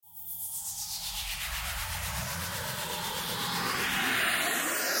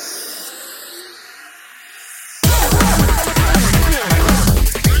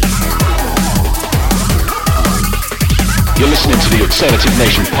Alternative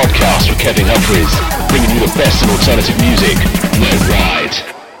Nation podcast with Kevin Humphries, bringing you the best in alternative music. No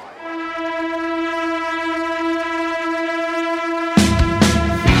ride.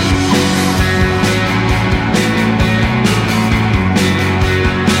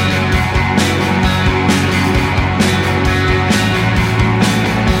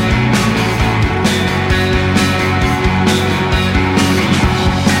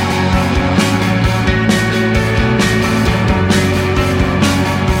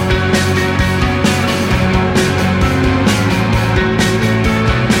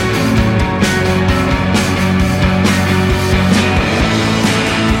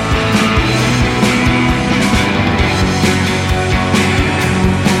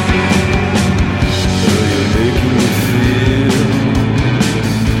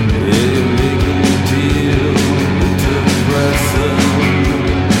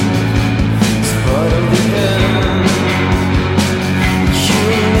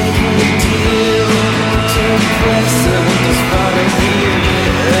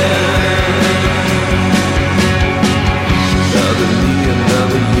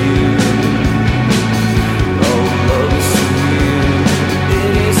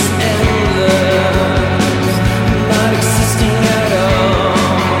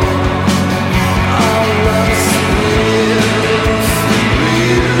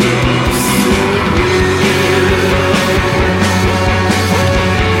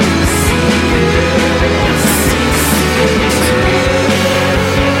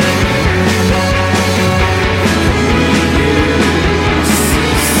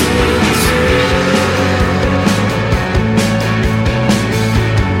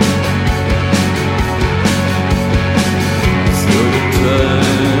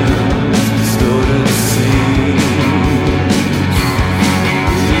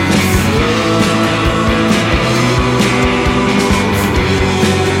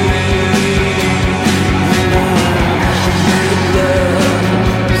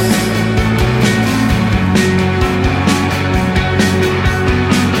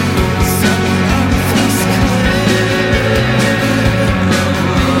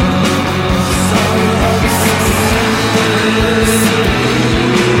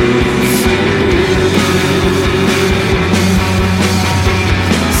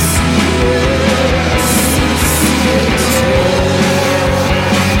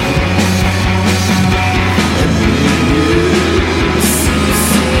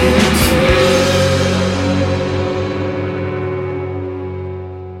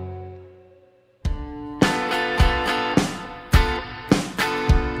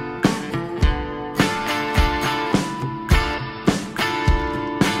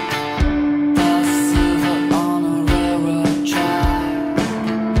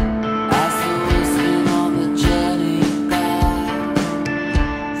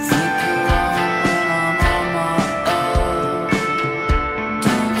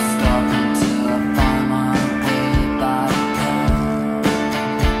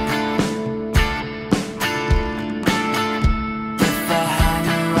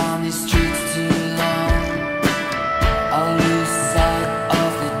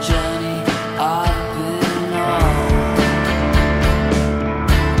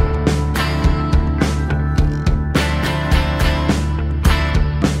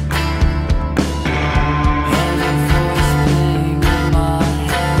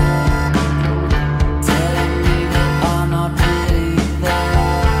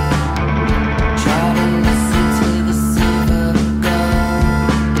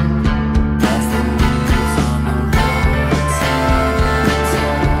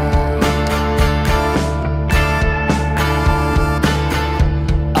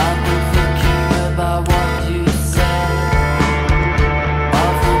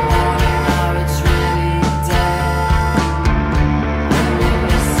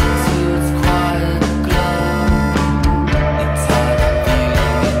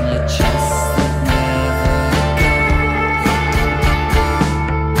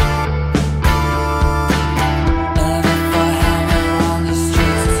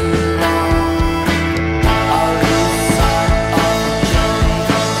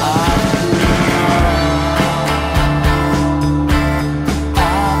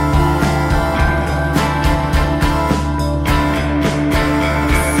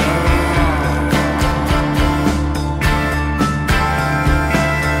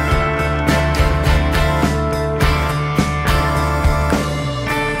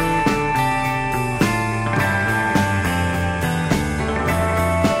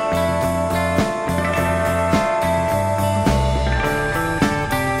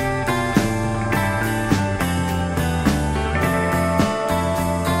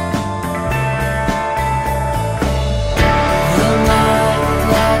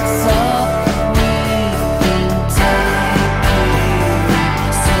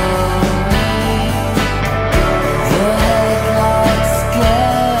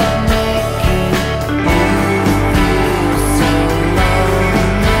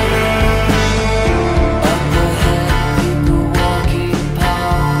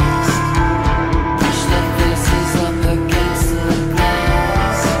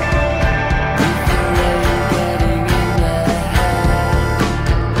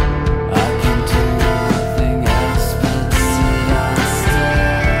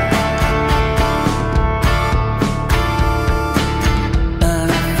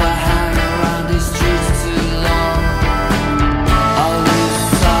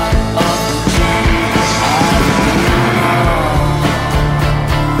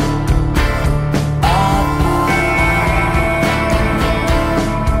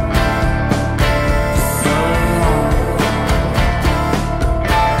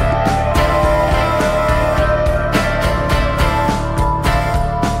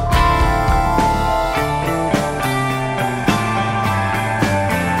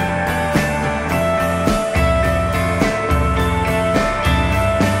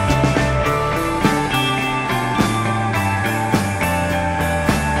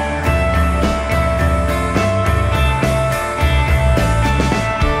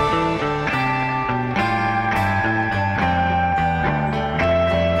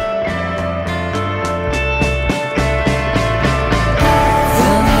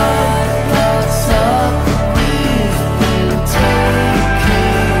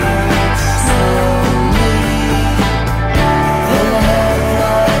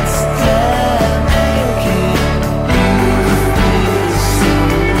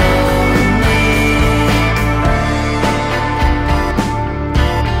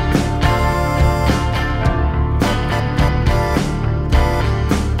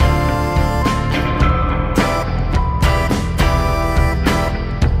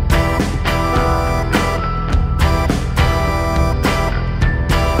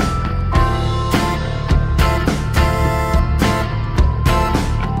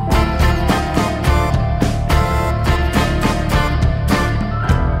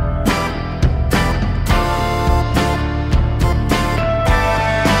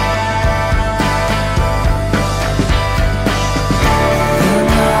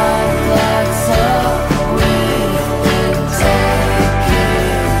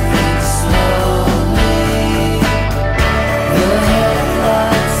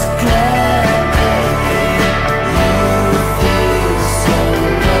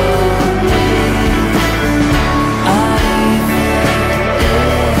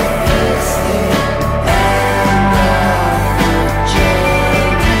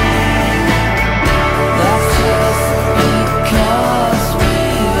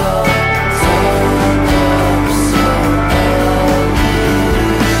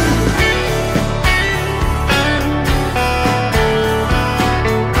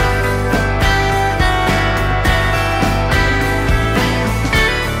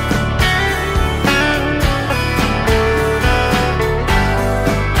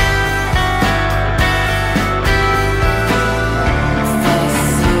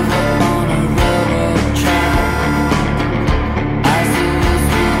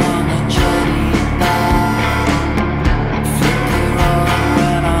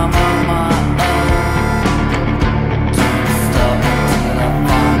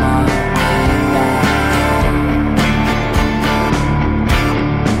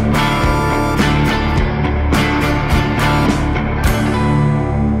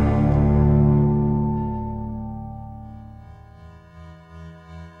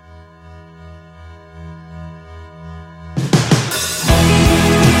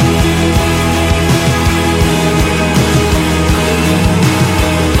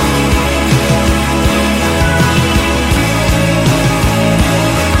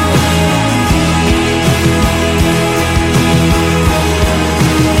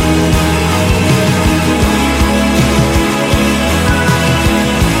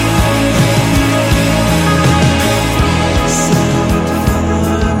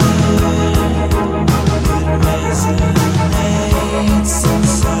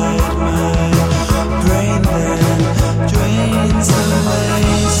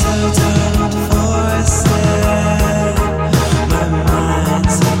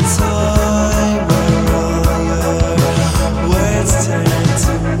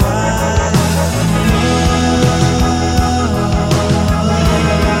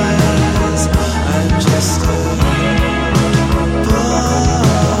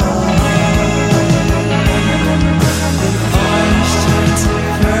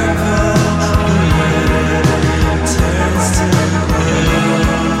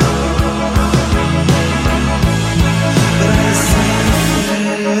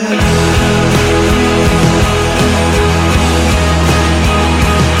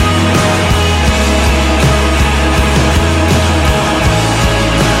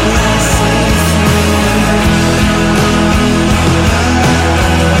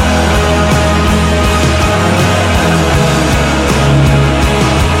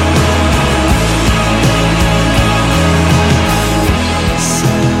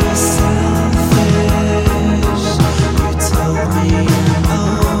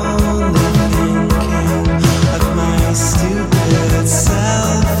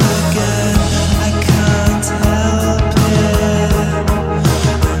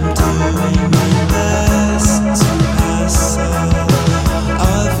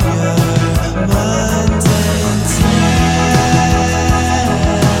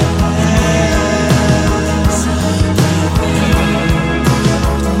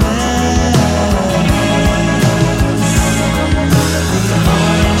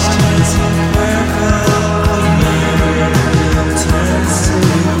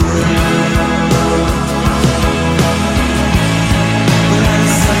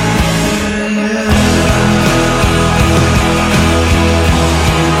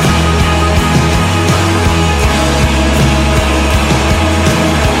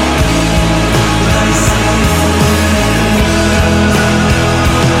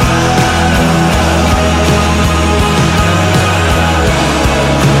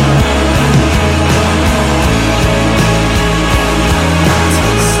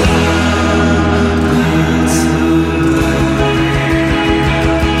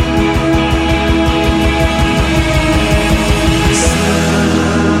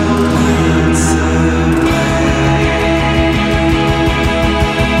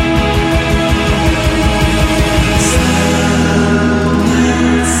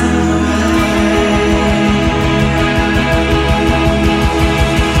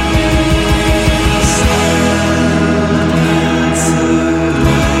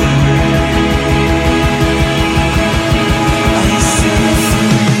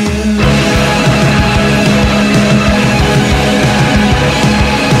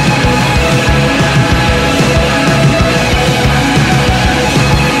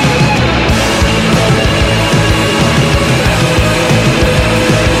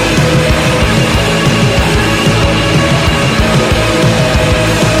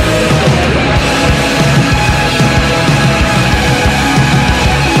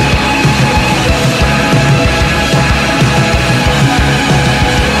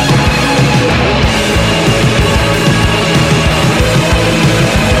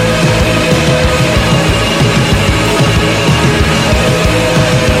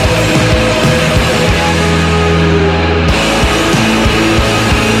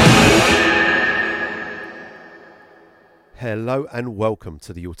 Hello and welcome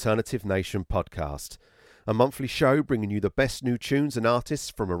to the Alternative Nation podcast, a monthly show bringing you the best new tunes and artists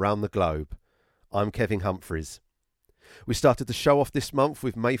from around the globe. I'm Kevin Humphreys. We started the show off this month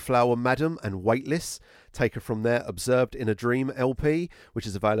with Mayflower Madam and Weightless, taken from their Observed in a Dream LP, which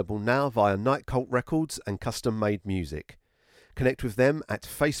is available now via Night Cult Records and Custom Made Music. Connect with them at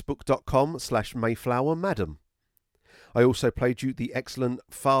facebook.com/MayflowerMadam. I also played you the excellent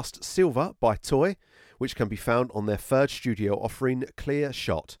Fast Silver by Toy, which can be found on their third studio offering, Clear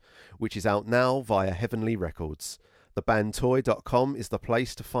Shot, which is out now via Heavenly Records. Thebandtoy.com is the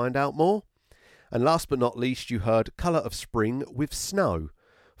place to find out more. And last but not least, you heard Colour of Spring with Snow.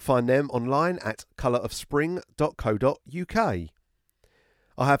 Find them online at colourofspring.co.uk.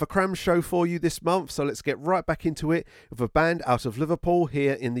 I have a cram show for you this month, so let's get right back into it with a band out of Liverpool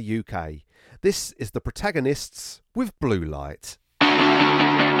here in the UK. This is The Protagonists with Blue Light.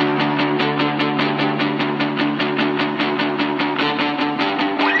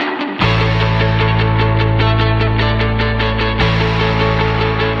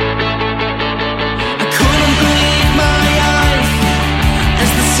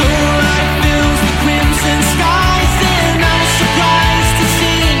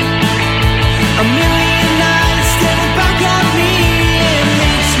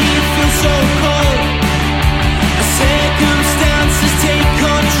 Circumstances take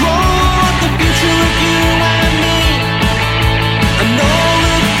control.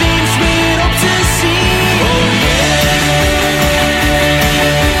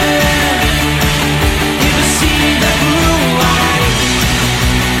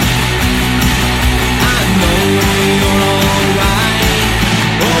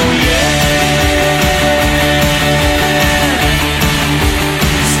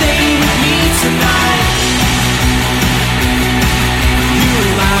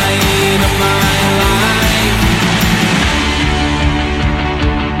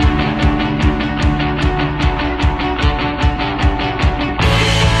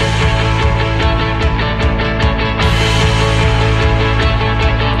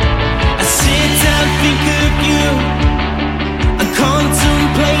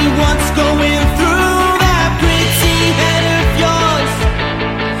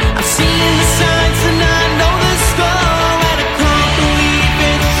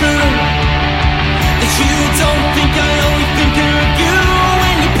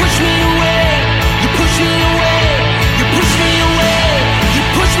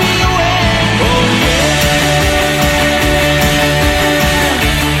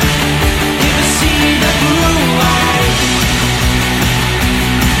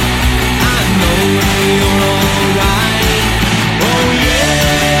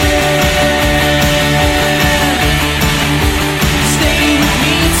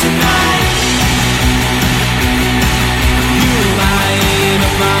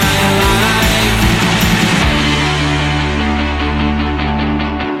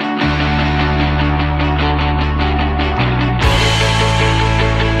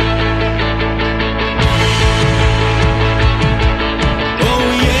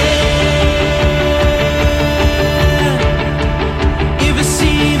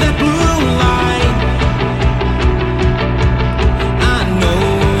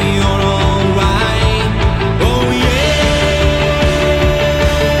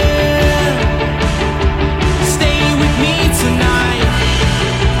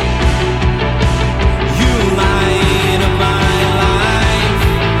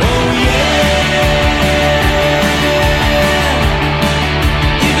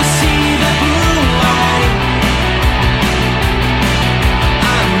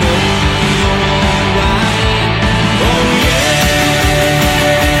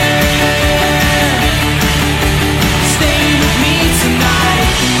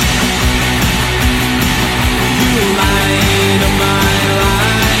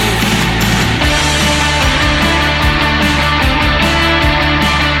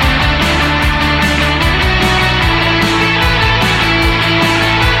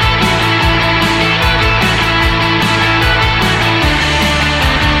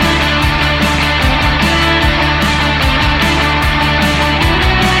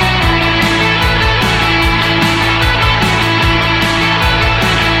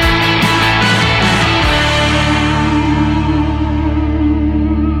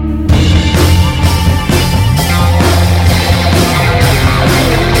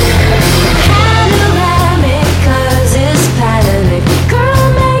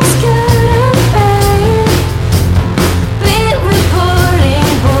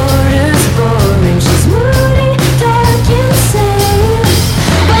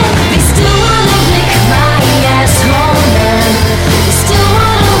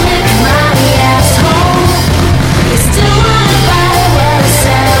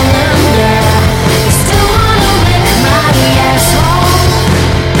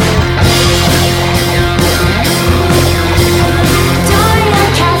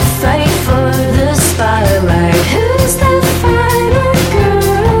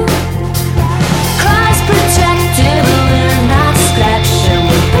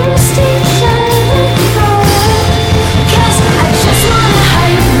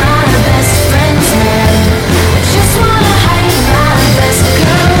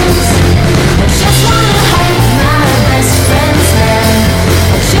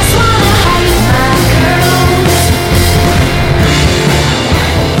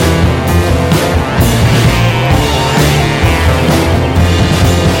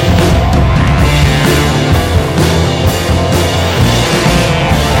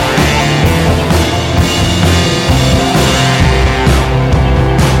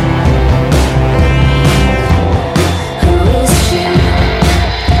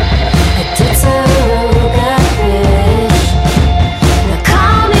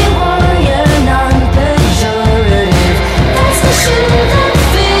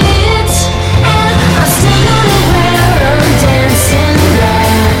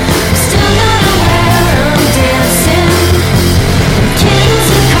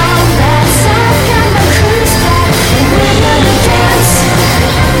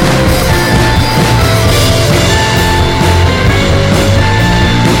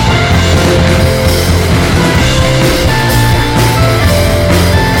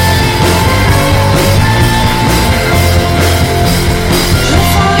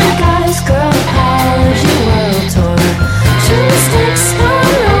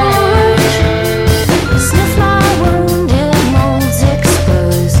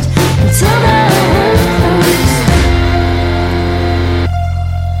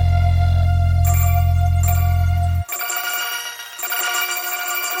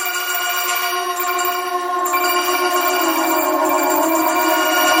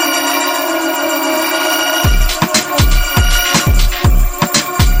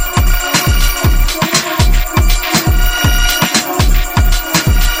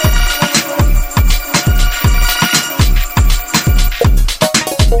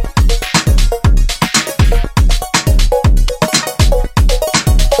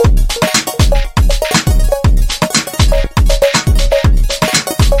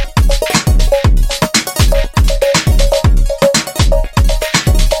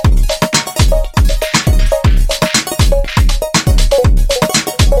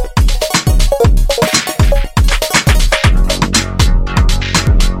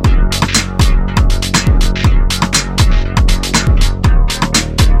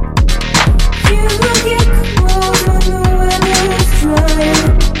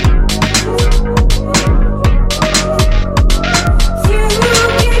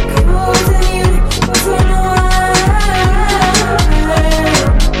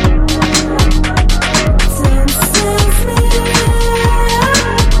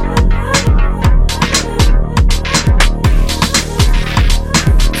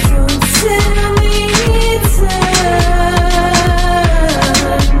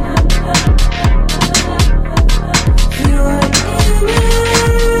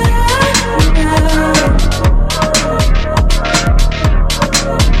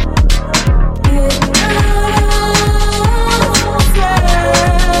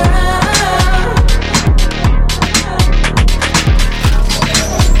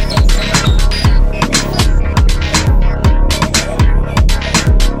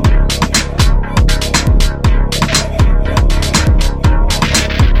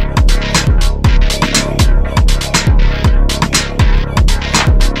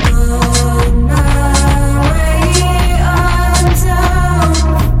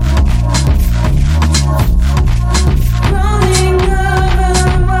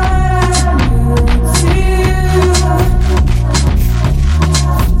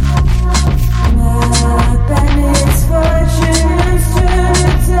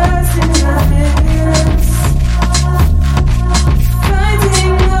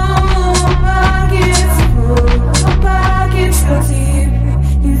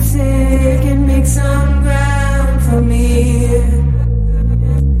 make some ground for me.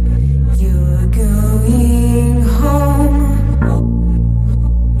 You're going home.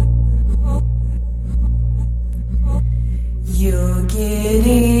 You're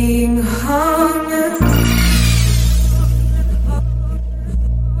getting hung.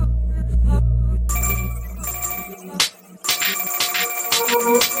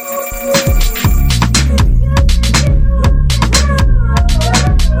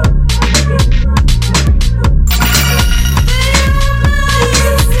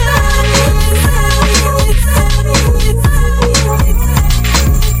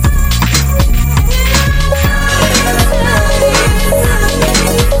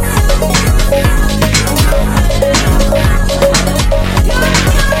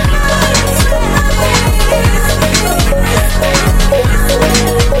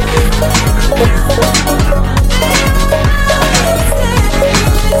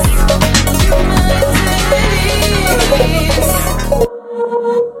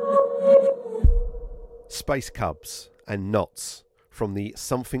 Space Cubs and Knots from the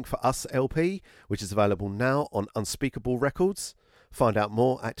Something For Us LP, which is available now on Unspeakable Records. Find out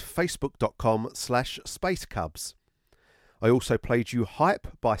more at facebook.com/spacecubs. I also played you Hype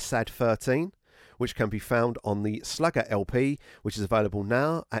by Sad13, which can be found on the Slugger LP, which is available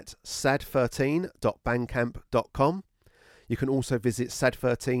now at sad13.bandcamp.com. You can also visit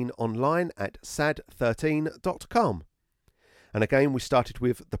Sad13 online at sad13.com. And again, we started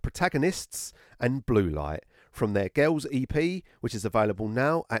with The Protagonists and Blue Light from their Girls EP, which is available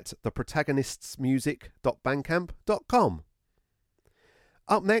now at theprotagonistsmusic.bandcamp.com.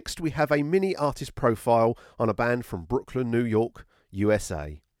 Up next, we have a mini artist profile on a band from Brooklyn, New York,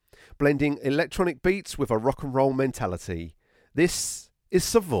 USA, blending electronic beats with a rock and roll mentality. This is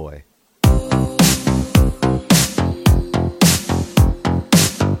Savoy.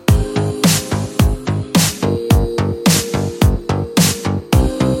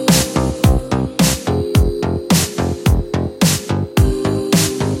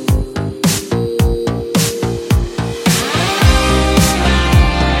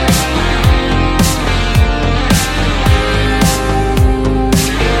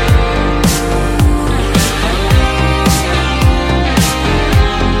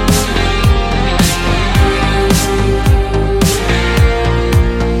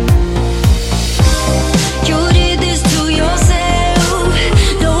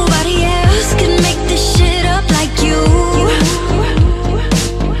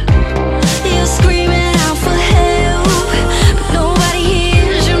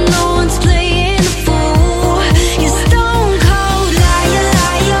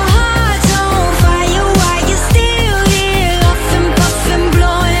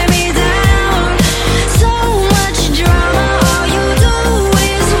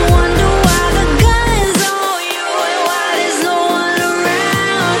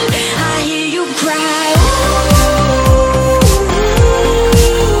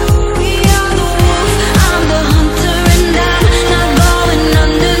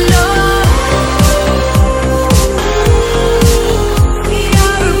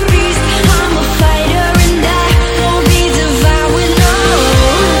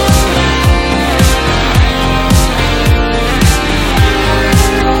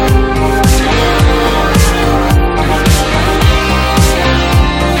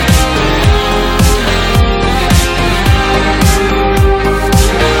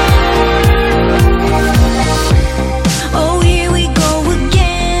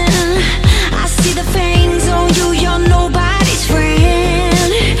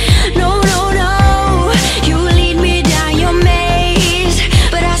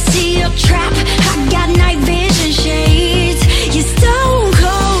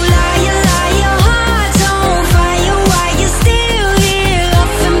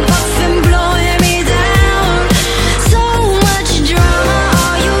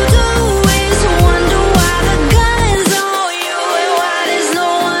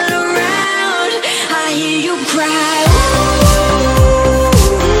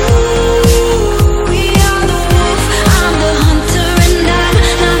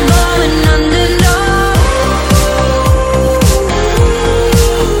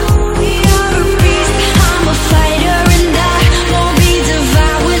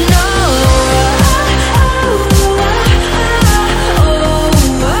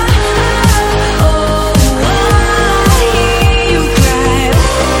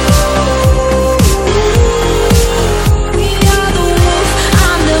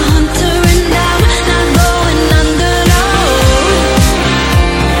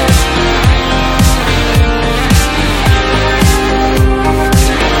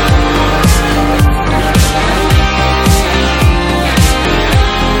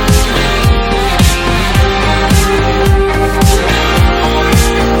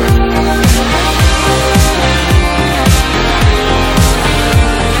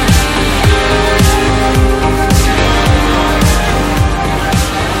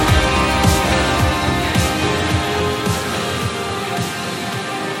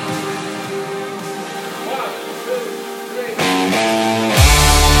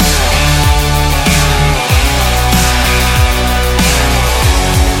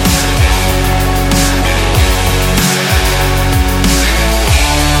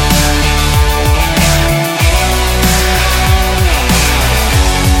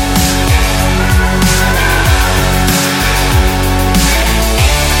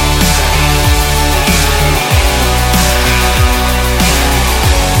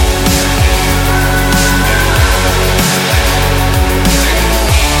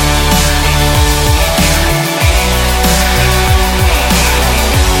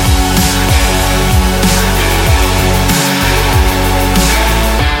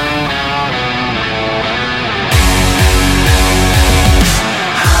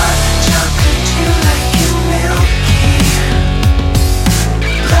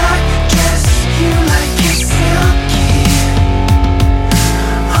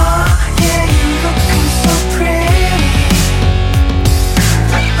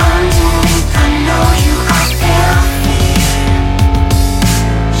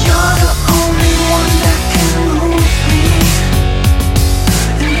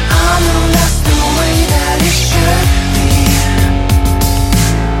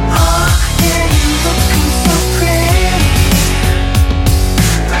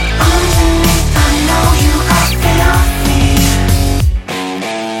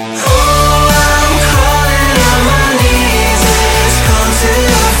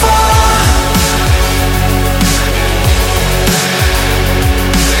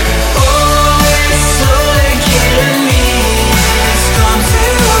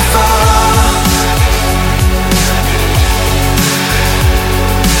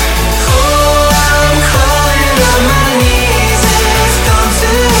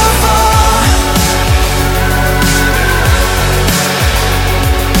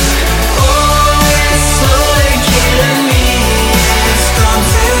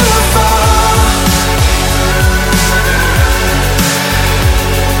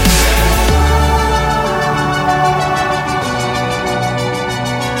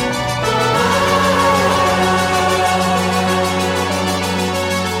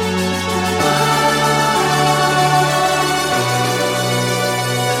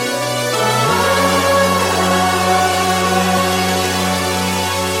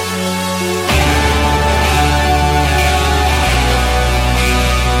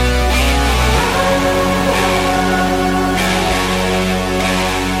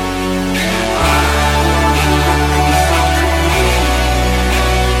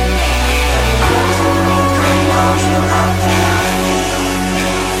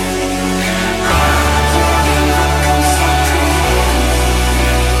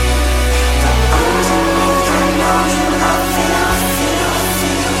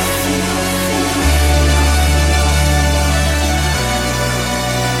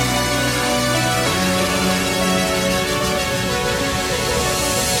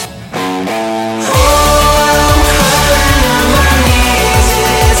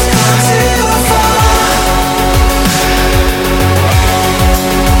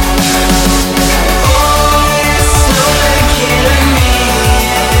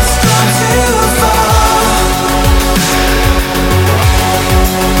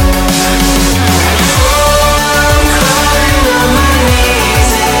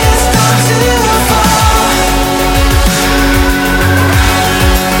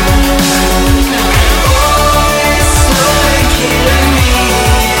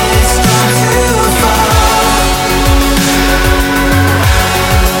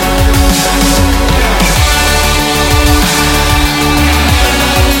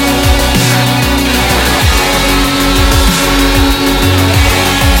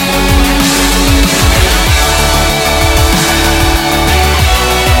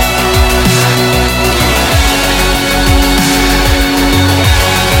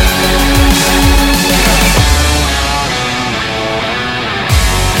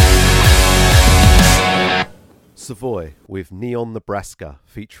 with Neon Nebraska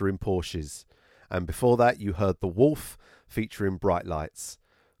featuring Porsches. And before that, you heard The Wolf featuring Bright Lights.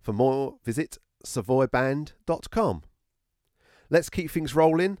 For more, visit savoyband.com. Let's keep things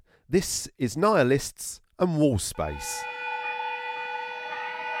rolling. This is Nihilists and Wall Space.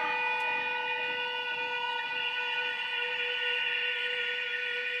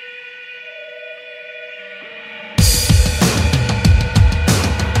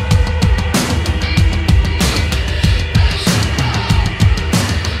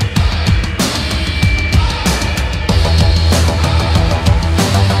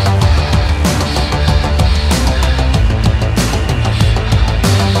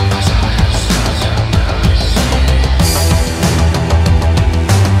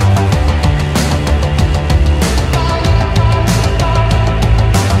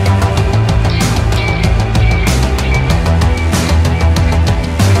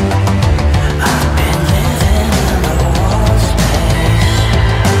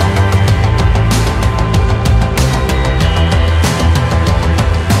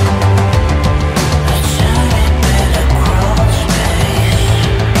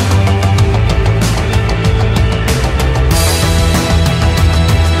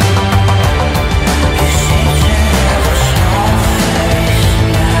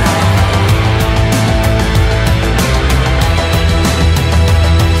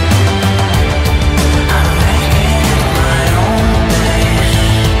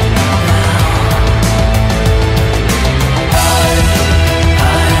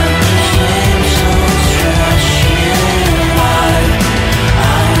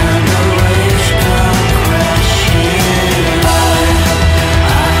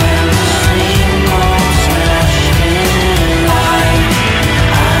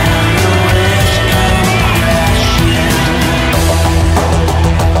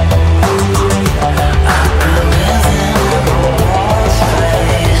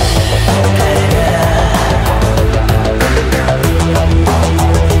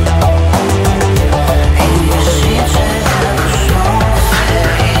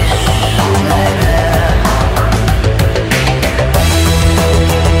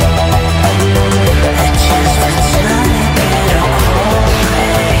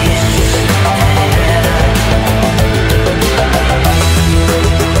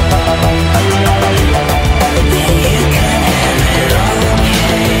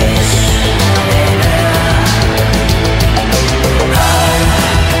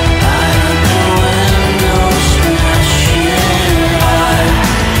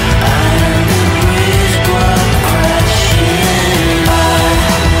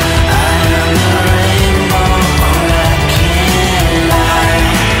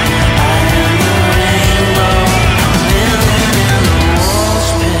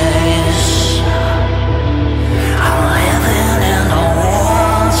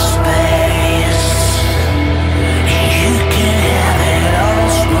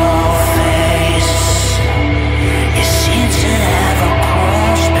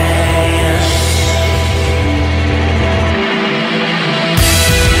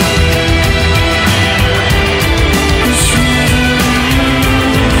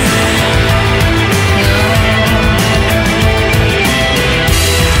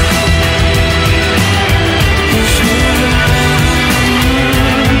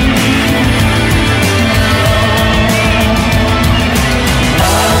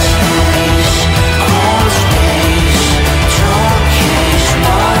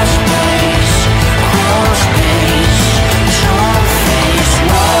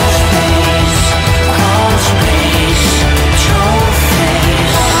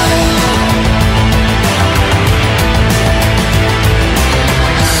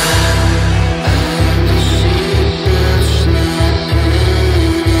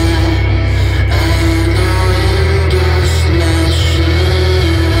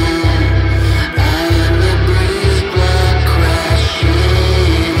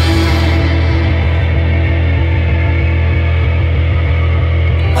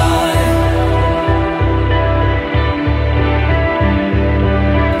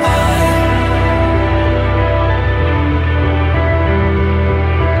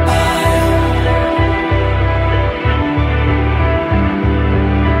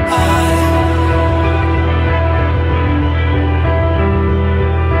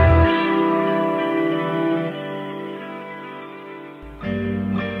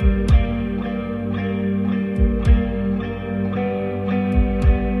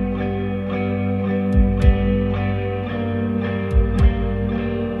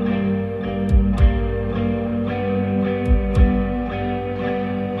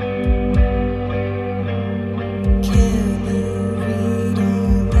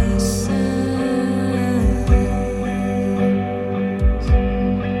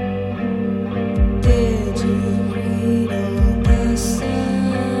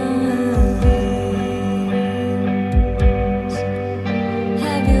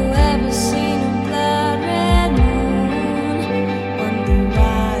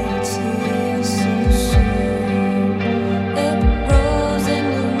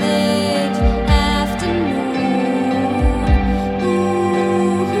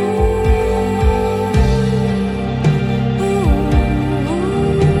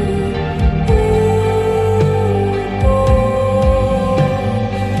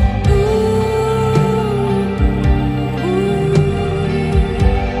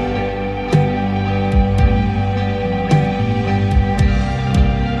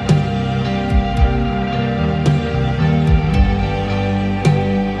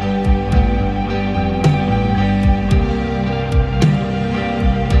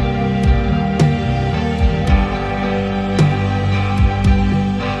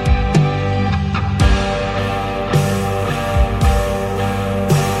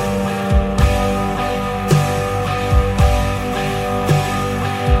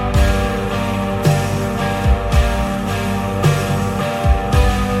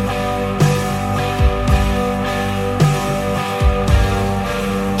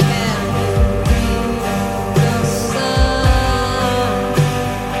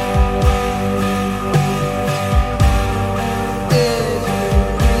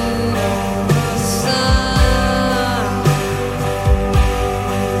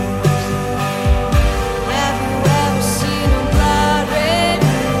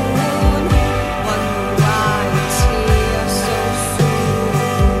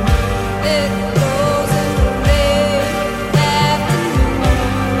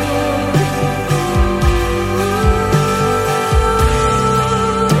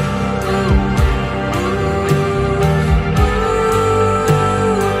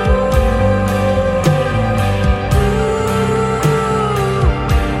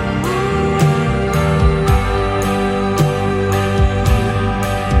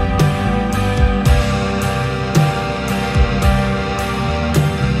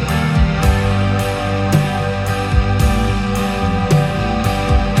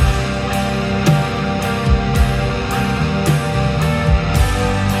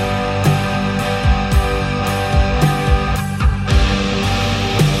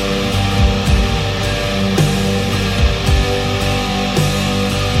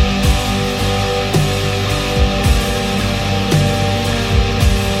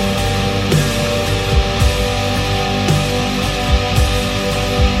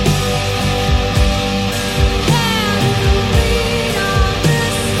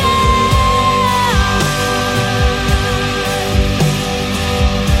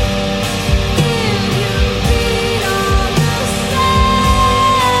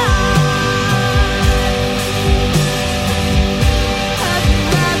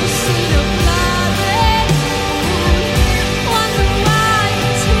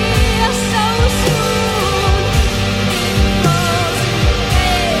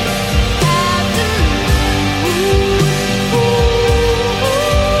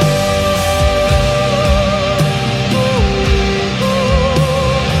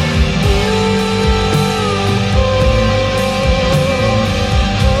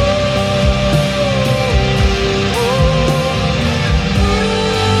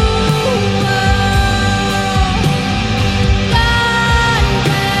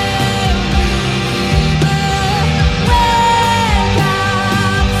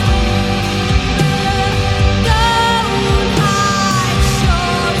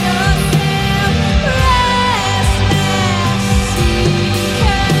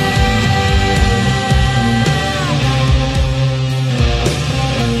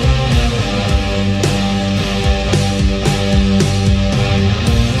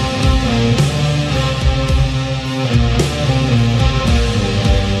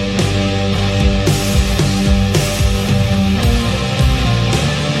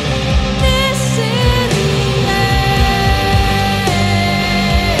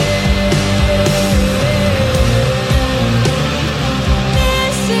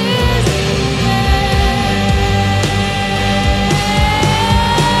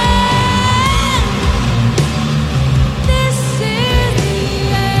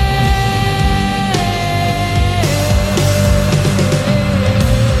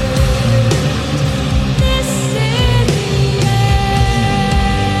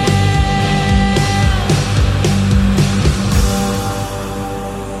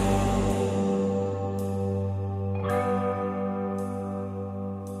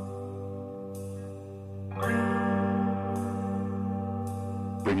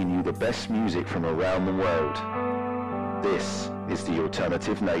 bringing you the best music from around the world. This is the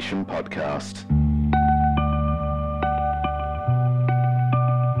Alternative Nation Podcast.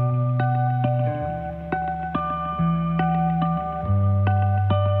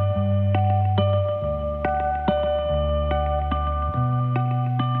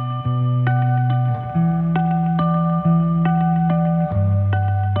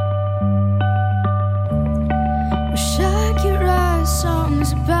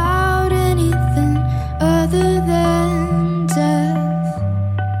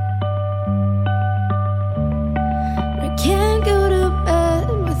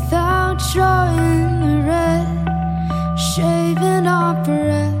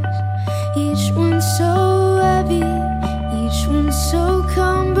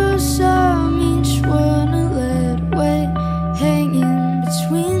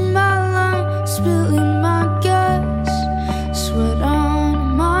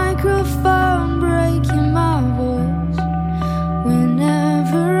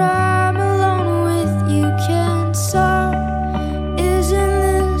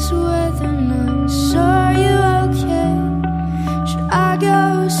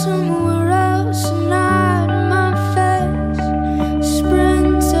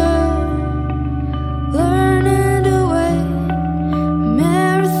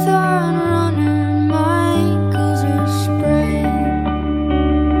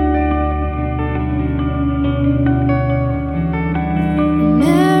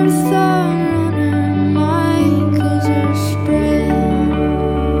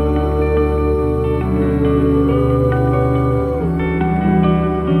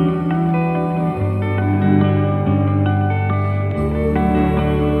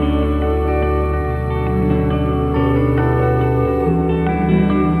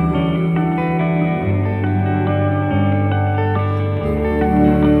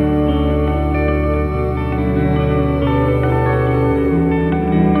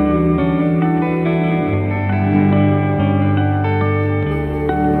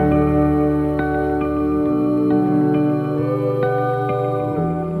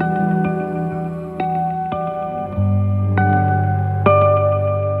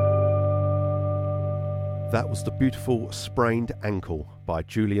 Was the beautiful Sprained Ankle by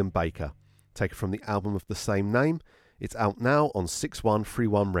Julian Baker, taken from the album of the same name. It's out now on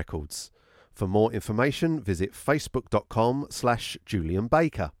 6131 Records. For more information, visit facebook.com/Julian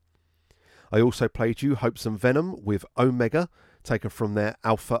Baker. I also played you Hopes and Venom with Omega, taken from their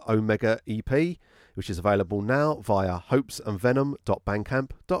Alpha Omega EP, which is available now via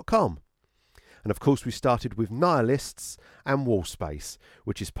hopesandvenom.bandcamp.com. And of course we started with Nihilists and Wallspace,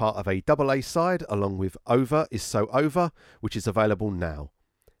 which is part of a double A side along with Over Is So Over, which is available now.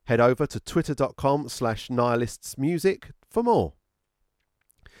 Head over to twitter.com/nihilistsmusic for more.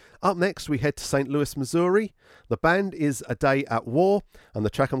 Up next we head to St. Louis, Missouri. The band is A Day at War, and the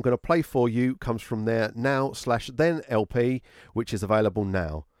track I'm going to play for you comes from their Now/Then LP, which is available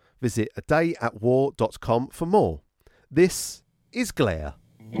now. Visit adayatwar.com for more. This is Glare.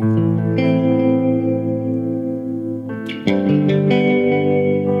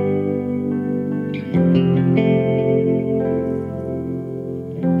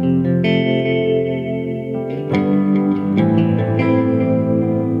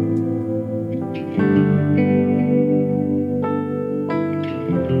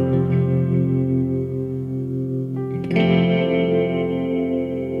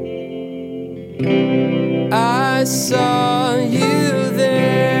 I saw you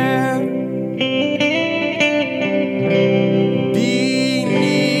there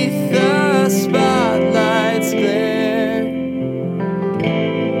beneath the spotlight's glare,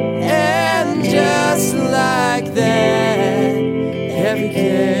 and just like that, every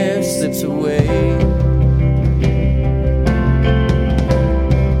care slips away.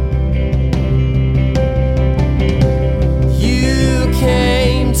 You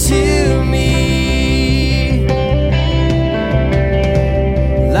came to me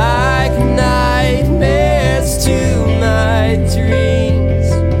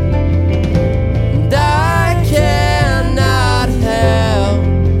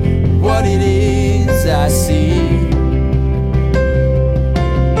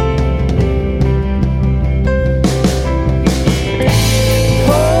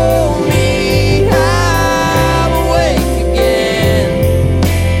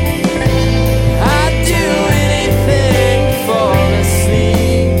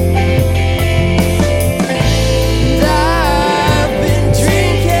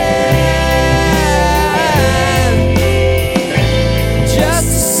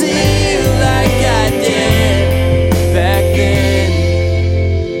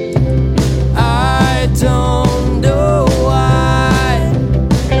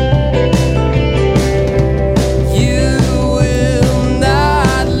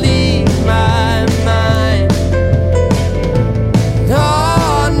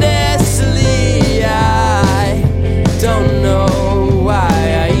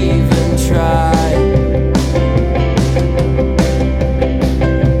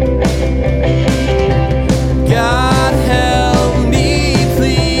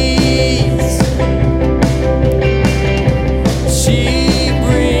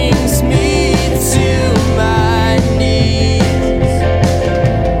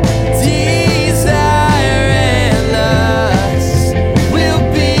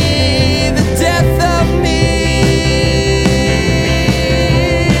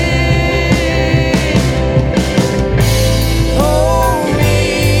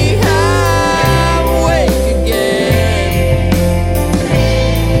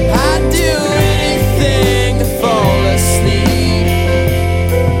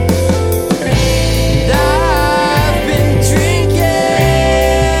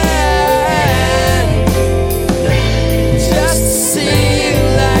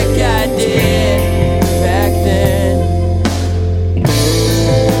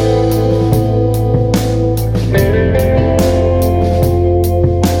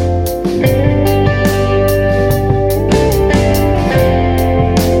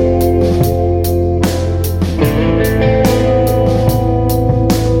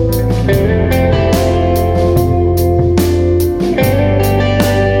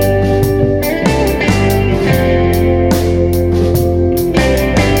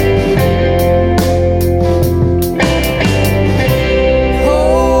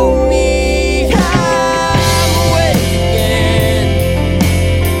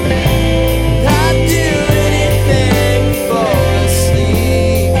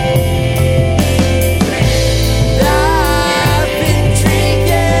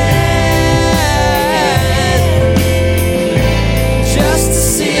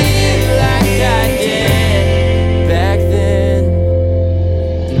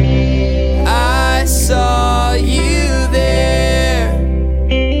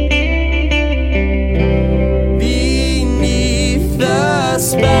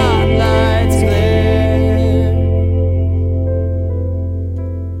spotlight's glare.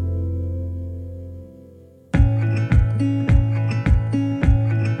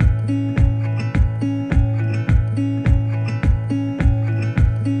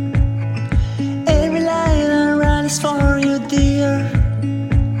 Every line I write is for you, dear.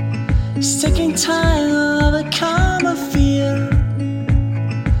 It's taking time to overcome a fear.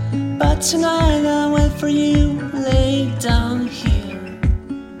 But tonight I wait for you, lay down here.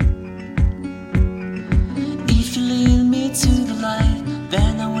 If you lead me to the light,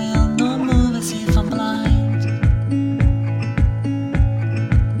 then I will not move as if I'm blind.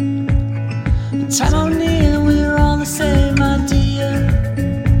 Time on near, we're all the same, my dear.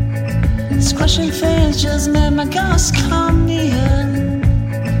 This crushing things just made my ghost come near.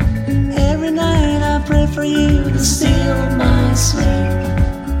 Every night I pray for you to steal my sleep.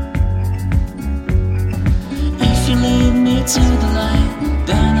 If you lead me to the light,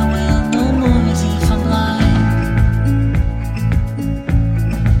 then I will no more as if I'm blind.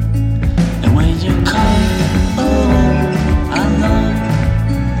 And when you come, oh, I know.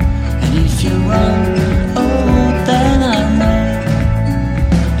 And if you run, oh, then I know.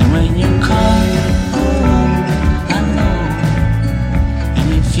 And when you come, oh, I know. And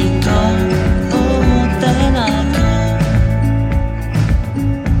if you go, oh, then I go.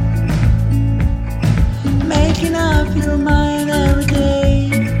 Making up your mind every day,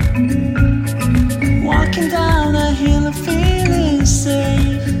 walking down a hill and feeling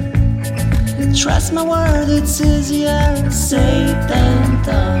safe. Trust my word, it's easier said than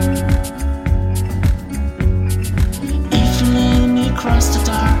done. If you lead me across the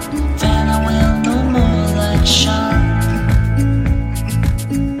dark, then I will no more like shark.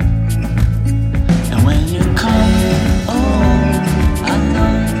 And when you come, oh, I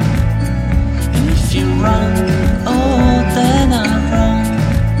know. And if you run, oh, then I run.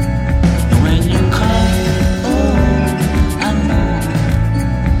 And when you come, oh, I know.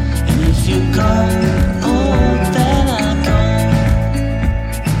 And if you go, oh, then I go.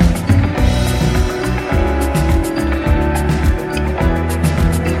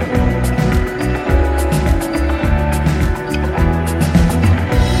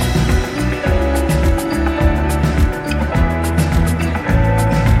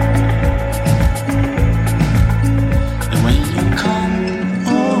 And when you come,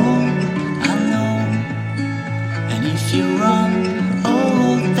 oh, I know. And if you run,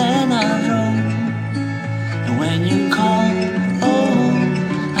 oh, then I run. And when you come, oh,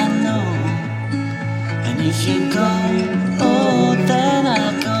 I know. And if you go, oh, then I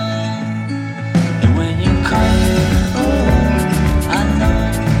go. And when you come, oh, I know.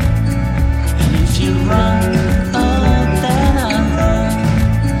 And if you run, oh, then I run.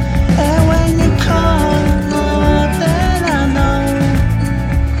 And when you come, oh, then I know.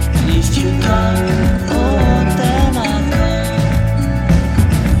 And if you go, oh, then I go.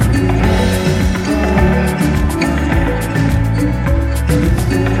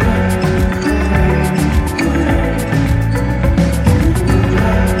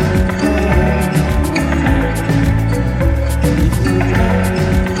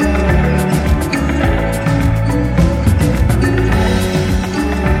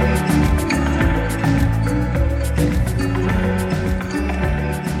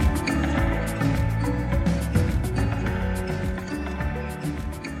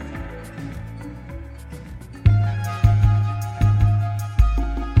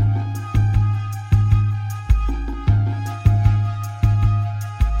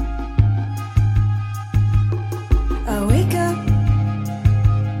 I wake up,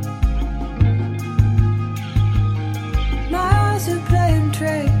 my eyes are playing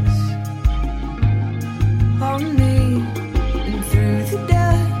tricks on me and through the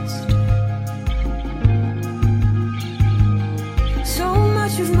dust. So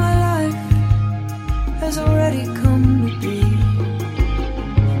much of my life has already come to be.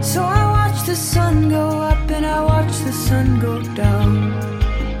 So I watch the sun go up and I watch the sun go down.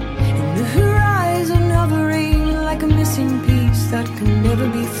 And the horizon hovering like a missing piece that can never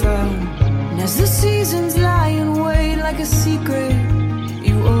be found. And as the seasons lie in wait like a secret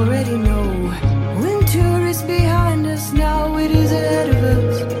you already know, winter is behind us now, it is ahead of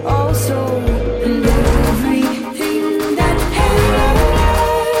us also. And everything that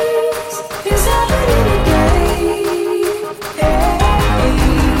happens is happening today.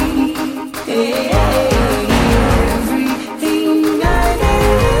 Everything I've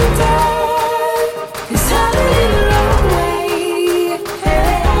ever done is happening the wrong way.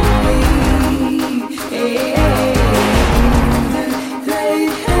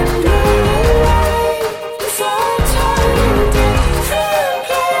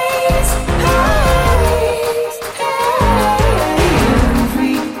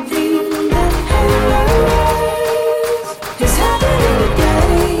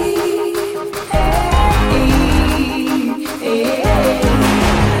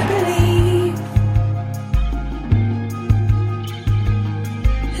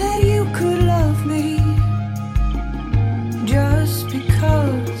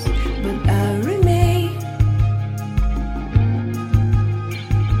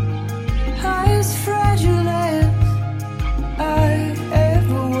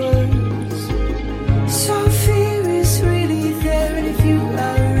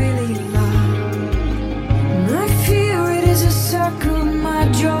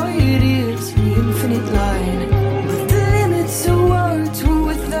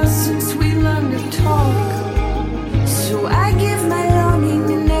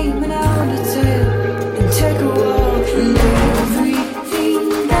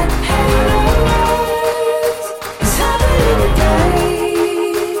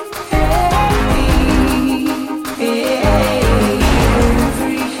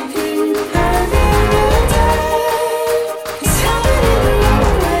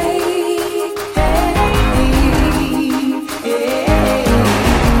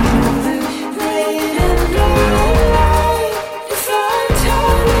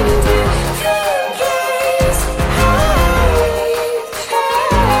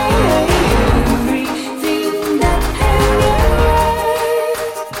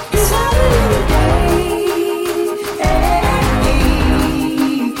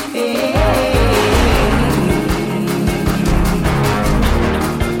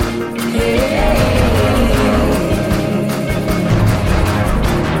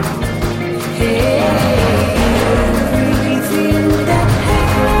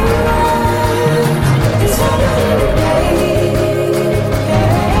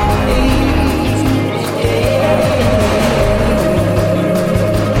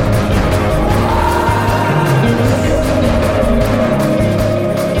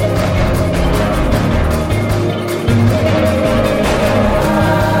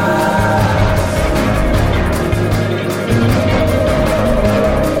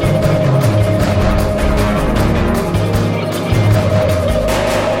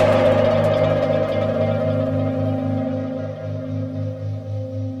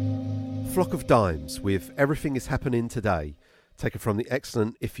 Flock of Dimes with Everything Is Happening Today, taken from the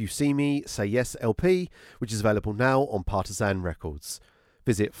excellent If You See Me, Say Yes LP, which is available now on Partisan Records.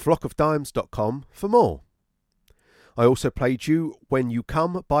 Visit flockofdimes.com for more. I also played you When You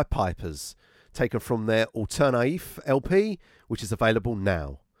Come by Pipers, taken from their Alternatif LP, which is available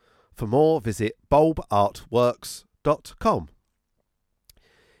now. For more, visit bulbartworks.com.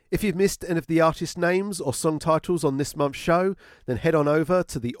 If you've missed any of the artist names or song titles on this month's show, then head on over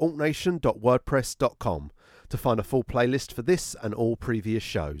to the altnation.wordpress.com to find a full playlist for this and all previous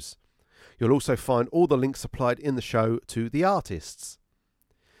shows. You'll also find all the links supplied in the show to the artists.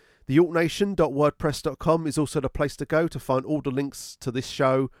 The altnation.wordpress.com is also the place to go to find all the links to this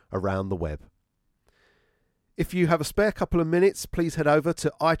show around the web. If you have a spare couple of minutes, please head over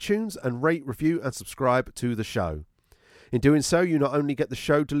to iTunes and rate, review and subscribe to the show. In doing so, you not only get the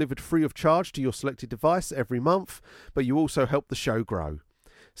show delivered free of charge to your selected device every month, but you also help the show grow.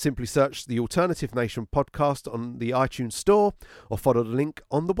 Simply search the Alternative Nation podcast on the iTunes store or follow the link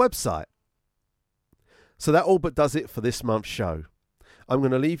on the website. So that all but does it for this month's show. I'm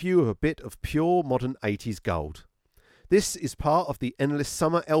going to leave you with a bit of pure modern 80s gold. This is part of the Endless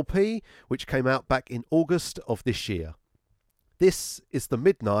Summer LP, which came out back in August of this year. This is The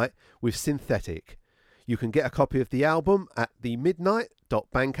Midnight with Synthetic. You can get a copy of the album at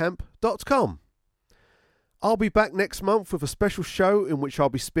themidnight.bandcamp.com. I'll be back next month with a special show in which I'll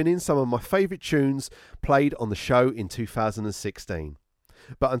be spinning some of my favourite tunes played on the show in 2016.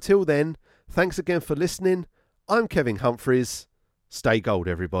 But until then, thanks again for listening. I'm Kevin Humphreys. Stay gold,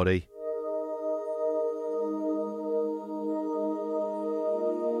 everybody.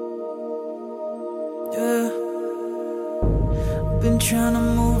 Yeah, been trying to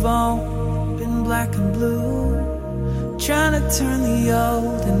move on. Been black and blue, trying to turn the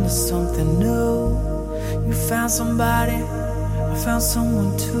old into something new. You found somebody, I found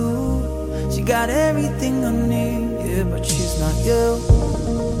someone too. She got everything I need, yeah, but she's not you. I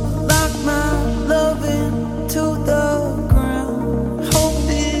locked my love into the ground, hoped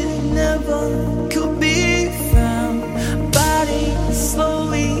it never could be found. Body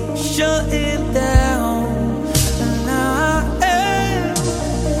slowly shutting down.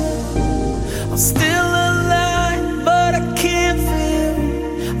 I'm still alive, but I can't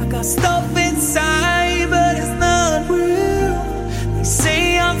feel. I got stuff inside, but it's not real. They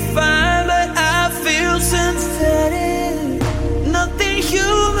say I'm fine, but I feel synthetic. Nothing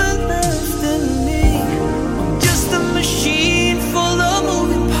human left in me. I'm just a machine full of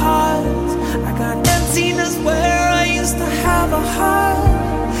moving parts. I got emptiness where I used to have a heart.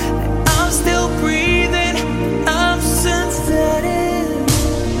 And I'm still breathing, I'm synthetic.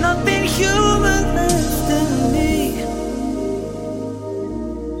 Nothing human left in me.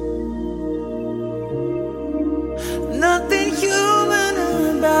 Nothing human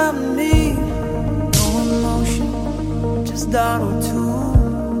about me. No emotion, just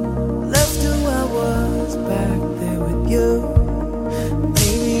auto-tune. Left who I was back there with you.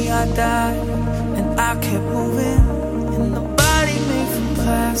 Maybe I died and I kept moving in the body made from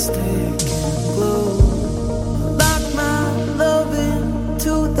plastic.